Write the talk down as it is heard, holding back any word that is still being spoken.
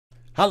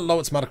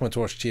Hello, it's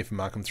MotionCapture here from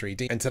Markham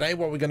 3D, and today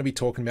what we're going to be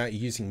talking about is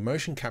using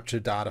motion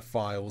capture data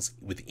files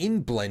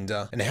within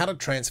Blender and how to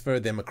transfer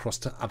them across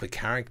to other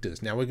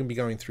characters. Now we're going to be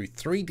going through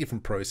three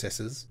different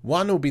processes.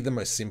 One will be the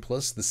most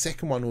simplest, the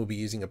second one will be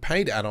using a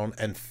paid add-on,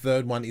 and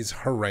third one is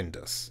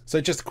horrendous.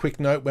 So just a quick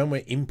note, when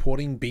we're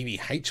importing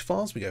BVH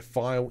files, we go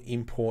File,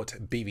 Import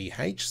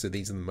BVH, so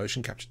these are the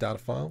motion capture data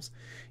files.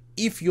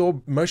 If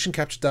your motion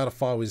capture data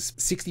file is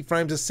 60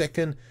 frames a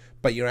second,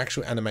 but your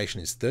actual animation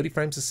is 30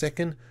 frames a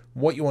second,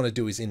 what you want to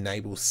do is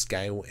enable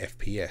scale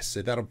FPS.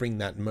 So that'll bring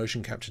that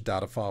motion capture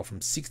data file from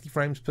 60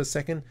 frames per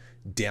second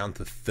down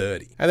to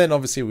 30. And then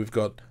obviously we've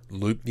got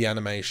loop the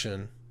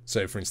animation.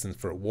 So for instance,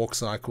 for a walk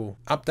cycle,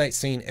 update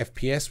scene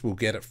FPS, we'll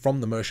get it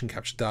from the motion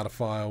capture data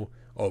file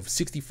of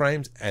 60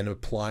 frames and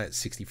apply it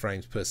 60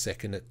 frames per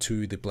second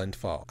to the blend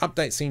file.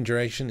 Update scene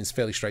duration is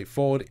fairly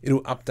straightforward.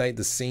 It'll update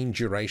the scene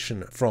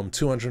duration from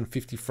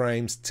 250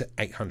 frames to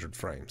 800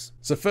 frames.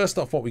 So first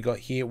off, what we got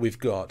here, we've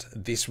got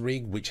this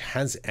rig, which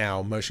has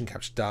our motion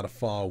capture data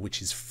file,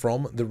 which is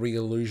from the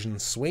Reallusion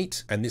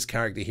suite. And this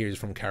character here is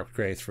from Character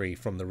Creator 3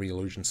 from the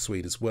Reallusion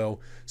suite as well.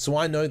 So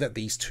I know that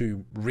these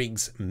two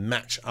rigs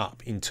match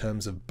up in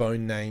terms of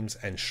bone names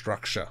and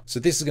structure. So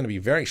this is going to be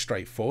very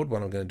straightforward.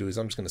 What I'm going to do is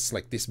I'm just going to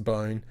select this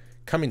bone,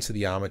 come into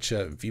the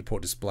armature,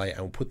 viewport display, and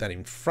we'll put that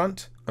in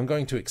front. I'm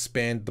going to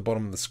expand the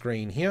bottom of the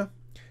screen here,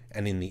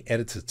 and in the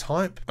editor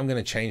type, I'm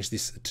going to change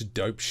this to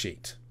dope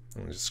sheet.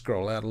 I'm going to just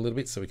scroll out a little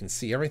bit so we can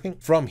see everything.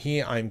 From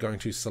here, I'm going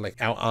to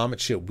select our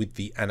armature with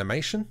the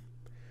animation.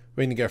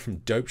 We're going to go from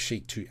dope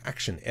sheet to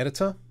action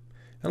editor,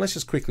 and let's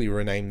just quickly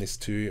rename this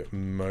to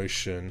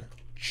motion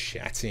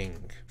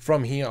chatting.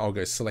 From here, I'll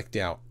go select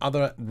our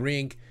other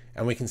rig,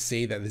 and we can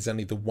see that there's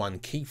only the one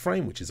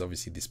keyframe, which is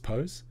obviously this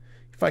pose.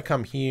 If I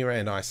come here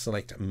and I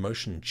select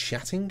motion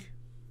chatting,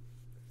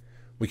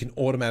 we can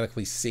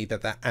automatically see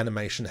that that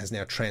animation has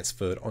now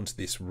transferred onto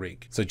this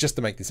rig. So just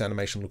to make this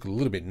animation look a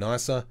little bit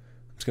nicer,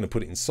 I'm just going to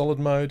put it in solid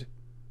mode,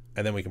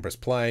 and then we can press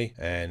play,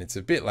 and it's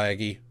a bit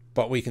laggy,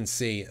 but we can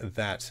see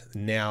that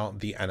now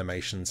the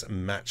animations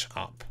match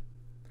up.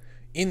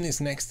 In this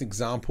next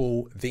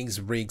example, these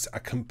rigs are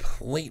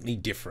completely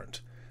different.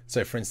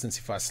 So for instance,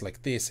 if I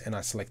select this and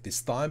I select this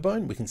thigh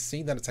bone, we can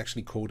see that it's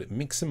actually called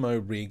Mixamo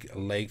Rig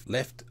Leg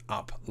Left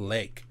Up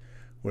Leg.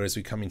 Whereas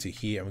we come into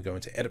here and we go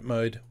into edit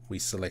mode, we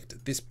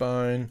select this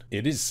bone.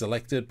 It is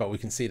selected, but we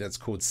can see that it's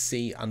called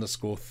C_thigh_FK.L.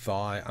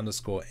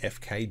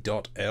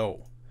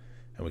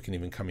 And we can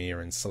even come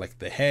here and select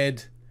the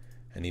head.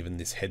 And even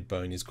this head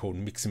bone is called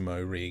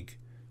Mixamo Rig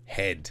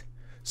Head.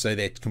 So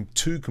they're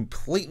two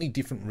completely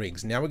different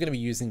rigs. Now we're going to be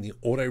using the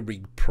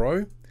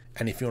AutoRigPro.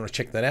 And if you want to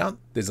check that out,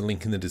 there's a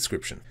link in the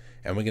description.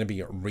 And we're going to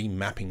be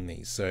remapping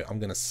these. So I'm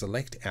going to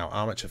select our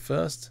armature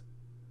first,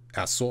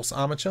 our source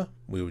armature.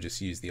 We will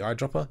just use the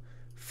eyedropper,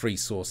 free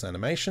source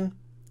animation.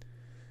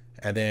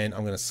 And then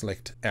I'm going to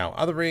select our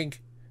other rig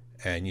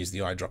and use the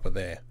eyedropper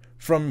there.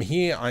 From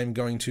here, I'm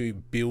going to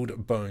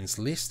build bones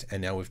list.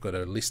 And now we've got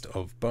a list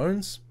of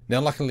bones.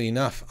 Now, luckily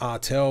enough,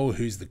 Artel,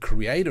 who's the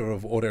creator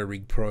of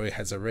AutoRigPro,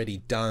 has already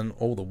done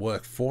all the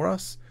work for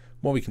us.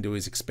 What we can do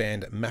is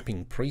expand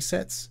mapping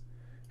presets.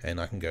 And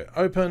I can go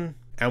open,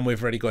 and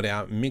we've already got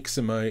our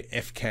Mixamo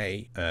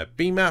FK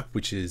bmap,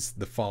 which is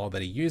the file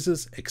that he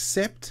uses,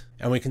 accept.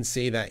 And we can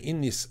see that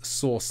in this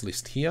source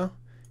list here,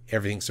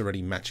 everything's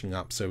already matching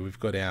up. So we've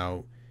got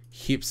our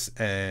hips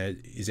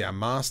is our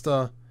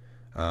master.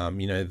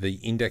 You know, the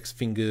index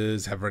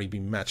fingers have already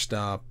been matched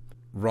up,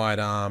 right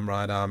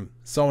arm,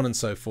 so on and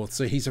so forth.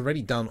 So he's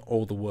already done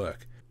all the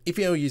work. If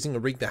you're using a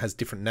rig that has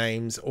different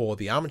names, or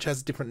the armature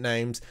has different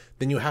names,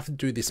 then you'll have to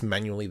do this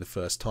manually the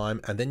first time,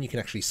 and then you can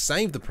actually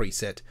save the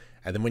preset,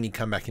 and then when you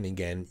come back in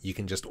again, you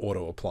can just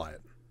auto apply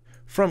it.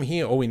 From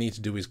here, all we need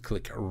to do is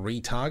click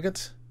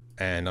retarget,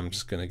 and I'm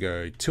just going to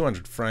go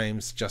 200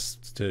 frames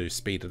just to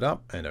speed it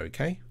up, and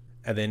okay.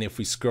 And then if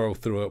we scroll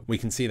through it, we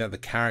can see that the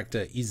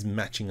character is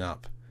matching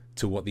up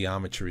to what the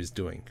armature is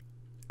doing.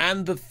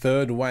 And the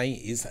third way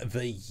is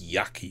the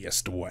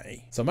yuckiest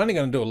way. So I'm only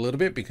going to do a little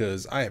bit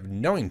because I have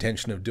no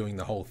intention of doing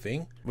the whole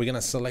thing. We're going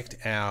to select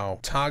our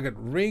target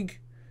rig,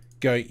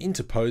 go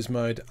into pose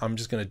mode. I'm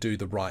just going to do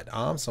the right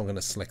arm. So I'm going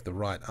to select the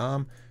right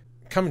arm,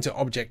 come into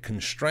object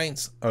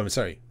constraints.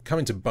 Come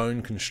into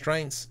bone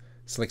constraints,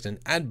 select an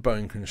add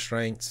bone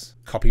constraints,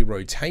 copy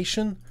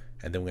rotation.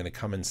 And then we're going to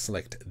come and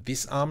select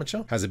this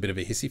armature. Has a bit of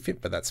a hissy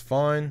fit, but that's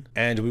fine.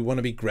 And we want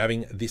to be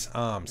grabbing this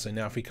arm. So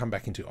now if we come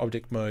back into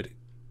object mode,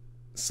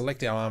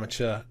 select our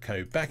armature,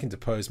 go back into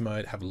pose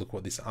mode, have a look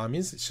what this arm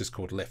is. It's just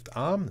called left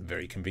arm,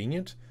 very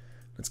convenient.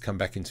 Let's come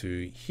back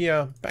into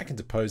here, back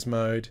into pose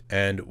mode,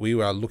 and we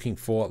are looking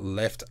for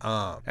left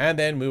arm. And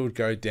then we would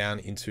go down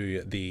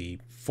into the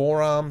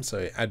forearm,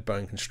 so add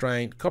bone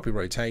constraint, copy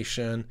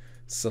rotation,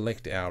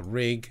 select our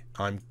rig.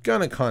 I'm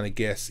gonna kind of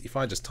guess if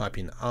I just type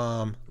in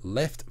arm,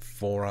 left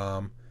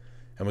forearm,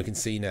 and we can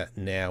see that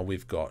now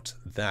we've got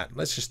that.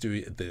 Let's just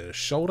do the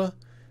shoulder,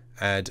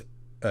 add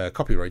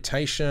copy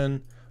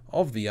rotation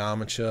of the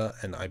armature,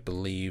 and I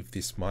believe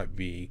this might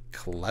be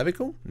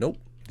clavicle. Nope,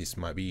 this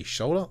might be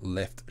shoulder,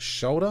 left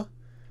shoulder.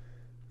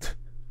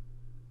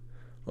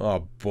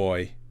 Oh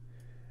boy.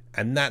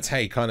 And that's how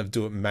you kind of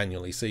do it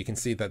manually. So you can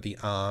see that the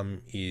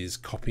arm is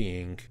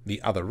copying the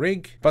other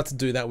rig, but to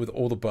do that with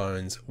all the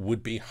bones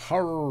would be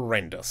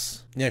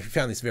horrendous. Now, if you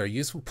found this very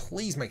useful,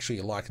 please make sure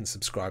you like and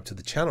subscribe to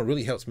the channel. It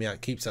really helps me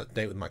out, keeps up to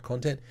date with my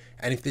content.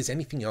 And if there's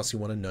anything else you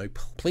want to know,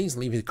 please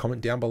leave a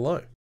comment down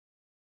below.